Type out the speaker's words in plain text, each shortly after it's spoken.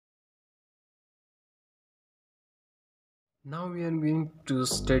Now we are going to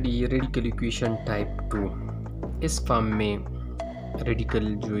study radical equation type 2। इस form में radical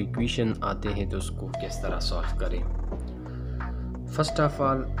जो equation आते हैं तो उसको किस तरह सॉल्व करें। फर्स्ट ऑफ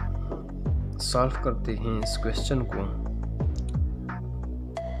ऑल सॉल्व करते हैं इस क्वेश्चन को।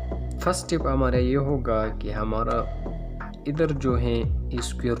 फर्स्ट स्टेप हमारा ये होगा कि हमारा इधर जो है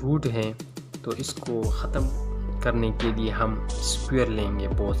स्क्वायर रूट है तो इसको ख़त्म करने के लिए हम स्क्वायर लेंगे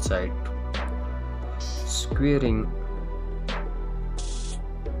both side. Squaring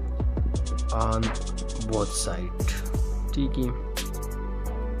on both side, ठीक है।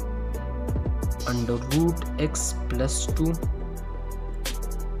 Under root x plus 2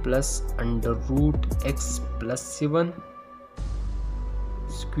 plus under root x plus 7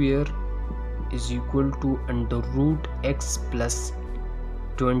 square is equal to under root x plus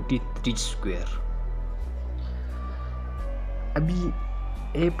 23 square. अभी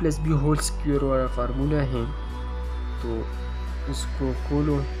ए प्लस बी होल स्क्वेयर वाला फार्मूला है तो इसको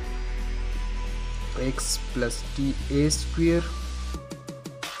खोलो। X plus T A square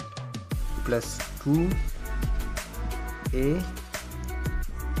plus 2 A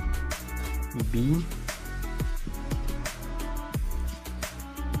B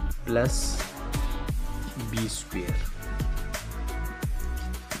plus B square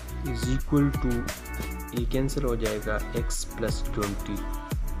is equal to, ये cancel हो जाएगा, x plus 23,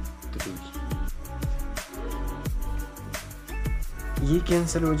 ये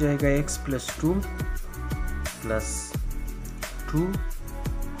कैंसिल हो जाएगा, x plus 2 plus 2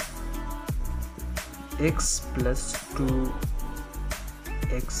 x plus 2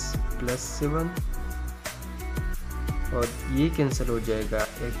 x plus 7 और ये कैंसिल हो जाएगा,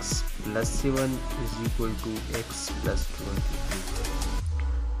 x plus 7 is equal to x plus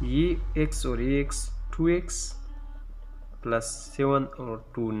 23। ये एक्स और ये एक्स 2x प्लस 7 और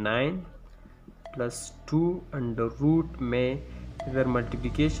 2 9 प्लस 2 अंडर रूट में अगर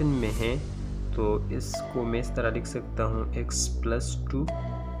मल्टीप्लिकेशन में है तो इसको मैं इस तरह लिख सकता हूँ, x plus 2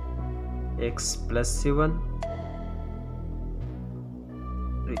 x plus 7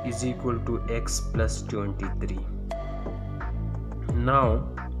 is equal to x plus 23। Now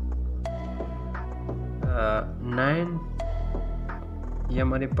 9 ये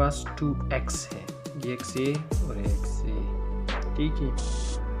हमारे पास 2x है, ये x a और x a, ठीक है।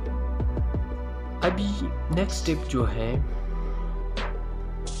 अभी नेक्स्ट स्टेप जो है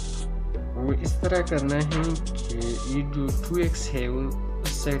वो इस तरह करना है कि ये जो 2x है वो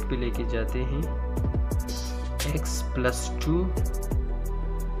उस साइड पे लेके जाते हैं, x plus 2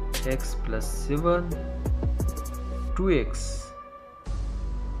 x plus 7 2x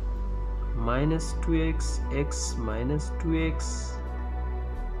minus 2x x minus 2x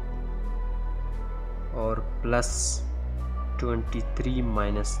और प्लस 23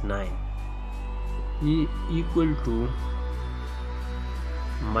 माइनस 9, ये equal to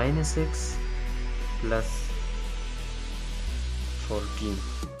minus x plus 14।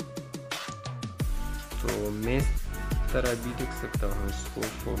 तो मैं इस तरह भी लिख सकता हूँ इसको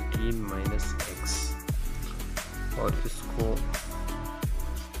 14 माइनस एक्स और इसको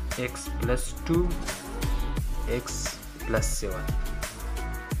एक्स प्लस 2 एक्स प्लस 7,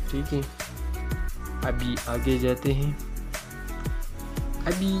 ठीक है। अभी आगे जाते हैं।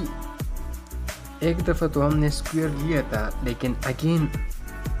 अभी एक दफ़ा तो हमने स्क्वायर लिया था लेकिन अगेन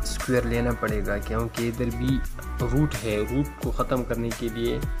स्क्वायर लेना पड़ेगा क्योंकि इधर भी रूट है। रूट को ख़त्म करने के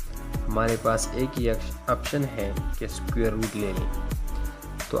लिए हमारे पास एक ही ऑप्शन है कि स्क्वायर रूट ले लें।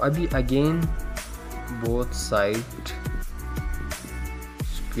 तो अभी अगेन बोथ साइड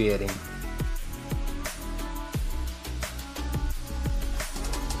स्क्वेयरिंग,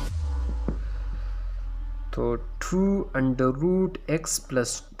 तो 2 under root x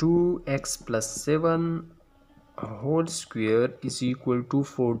plus 2 x plus 7 whole square is equal to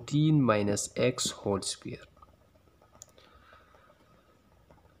 14 minus x whole square.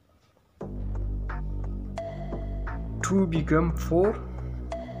 To become 4,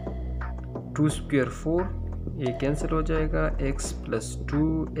 2 square 4, ये कैंसिल हो जाएगा, x plus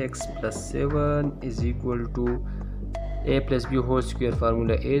 2 x plus 7 is equal to A plus B whole square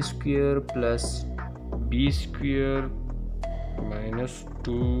formula A square plus B square minus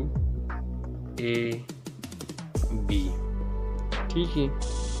 2 A B, ठीक है।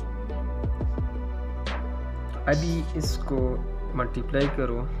 अभी इसको multiply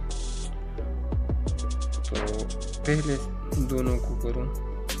करो, तो पहले दोनों को करो,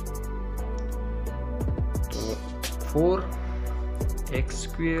 तो 4 x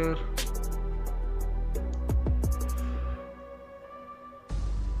square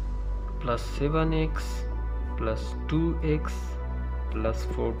plus 7x plus 2x plus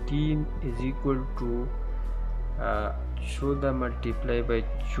 14 is equal to 14 multiply by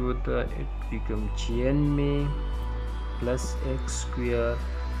 14 it become 96 plus x square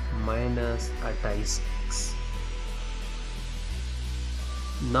minus 28x।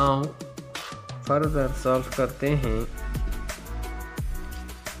 Now further solve करते हैं।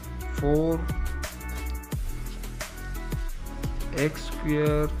 4x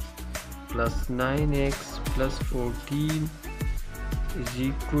square plus 9x plus 14 is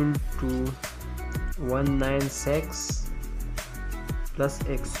equal to 196 plus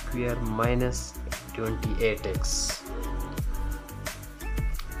x square minus 28x।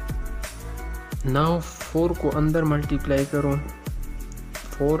 Now 4 को अंदर multiply करो।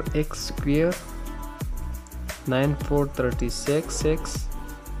 4x square 9 4 36x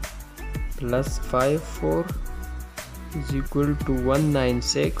plus 5 4 is equal to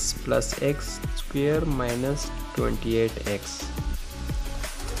 196 plus x square minus 28x।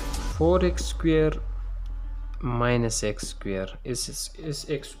 4x square minus x square, इस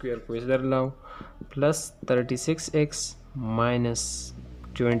x square को इधर लाओ, plus 36x minus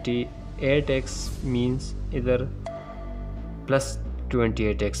 28x means इधर plus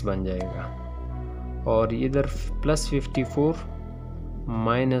 28x बन जाएगा, और इधर plus 54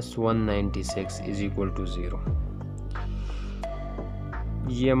 minus 196 is equal to 0।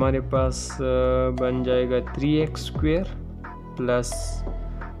 ये हमारे पास बन जाएगा 3x square plus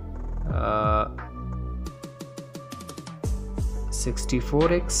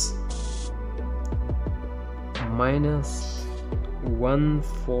 64x minus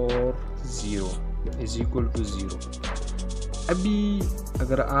 140 is equal to 0। अभी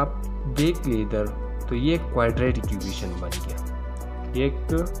अगर आप देख ले इधर तो ये क्वाड्रेटिक इक्वेशन बन गया, ये एक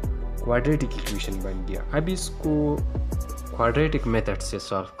क्वाड्रेटिक इक्वेशन बन गया। अब इसको क्वाड्रेटिक मेथड से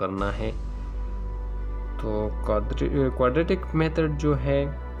सॉल्व करना है। तो क्वाड्रेटिक मेथड जो है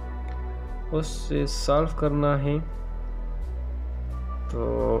उससे सॉल्व करना है,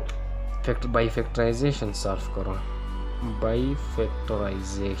 तो बाई फैक्टराइजेशन सॉल्व करो। By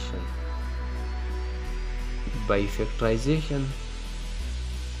factorisation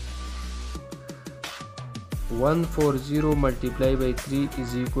 140 multiply by 3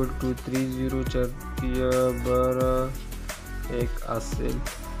 is equal to 30 एक हासिल,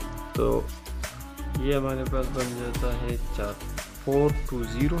 तो ये हमारे पास बन जाता है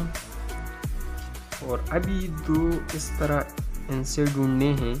 420। और अभी दो इस तरह इनसे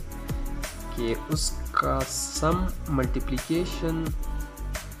ढूंढने हैं कि उसका सम मल्टीप्लिकेशन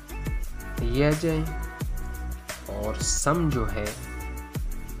ये आ जाए और सम जो है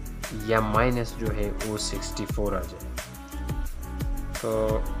या माइनस जो है वो 64 आ जाए। तो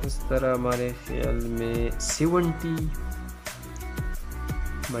इस तरह हमारे ख्याल में 70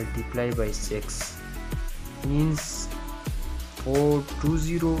 मल्टीप्लाई बाई 6 मीन्स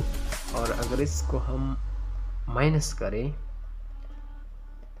 420, और अगर इसको हम माइनस करें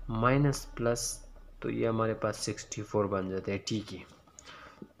माइनस प्लस तो ये हमारे पास 64 बन जाते हैं। ठीक है,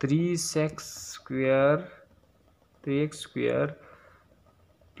 3x square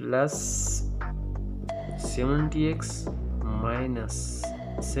plus 70x minus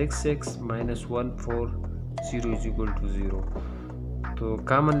 6x minus 140 is equal to 0। तो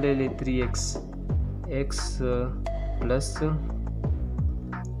कॉमन ले ले 3x, x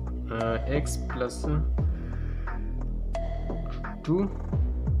प्लस 2।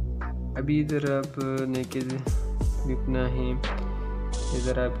 अभी इधर आपने के लिखना है,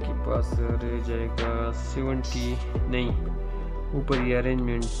 इधर आपके पास रह जाएगा 70, नहीं ऊपर ये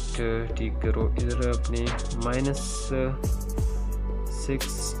अरेंजमेंट ठीक करो। इधर आपने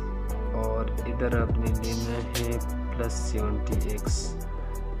 -6 और इधर आपने लेना है प्लस 70x।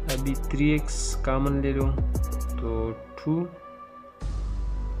 अभी 3x कॉमन ले लो तो 2,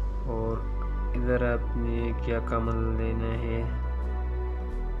 और इधर आपने क्या कॉमन लेना है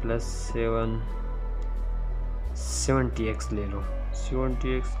प्लस 70x ले लो,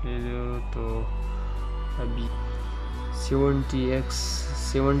 70x ले लो। तो अभी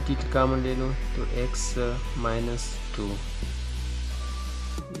 70 कॉमन ले लो तो x माइनस 2,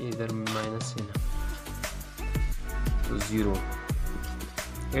 इधर माइनस है ना तो 0।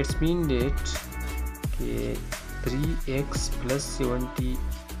 इट्स मीन डेट कि 3x plus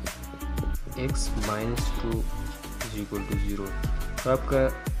 70x minus 2 is equal to 0। तो आपका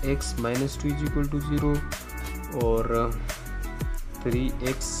x minus 2 is equal to 0 और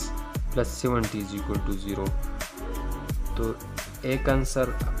 3x plus 70 is equal to 0। तो एक answer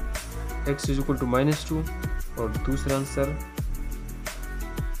x is equal to -2 और दूसरा answer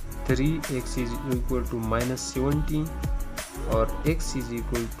 3x is equal to -70 और x is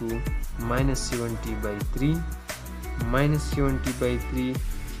equal to -70/3 -70/3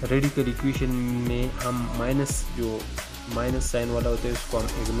 radical equation में हम माइनस साइन वाला होता है उसको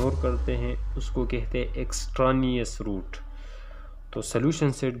हम इग्नोर करते हैं, उसको कहते हैं एक्सट्रानियस रूट। तो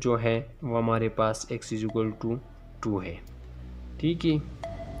सोल्यूशन सेट जो है वो हमारे पास x = 2 है। ठीक है,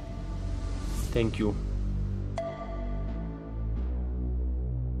 थैंक यू।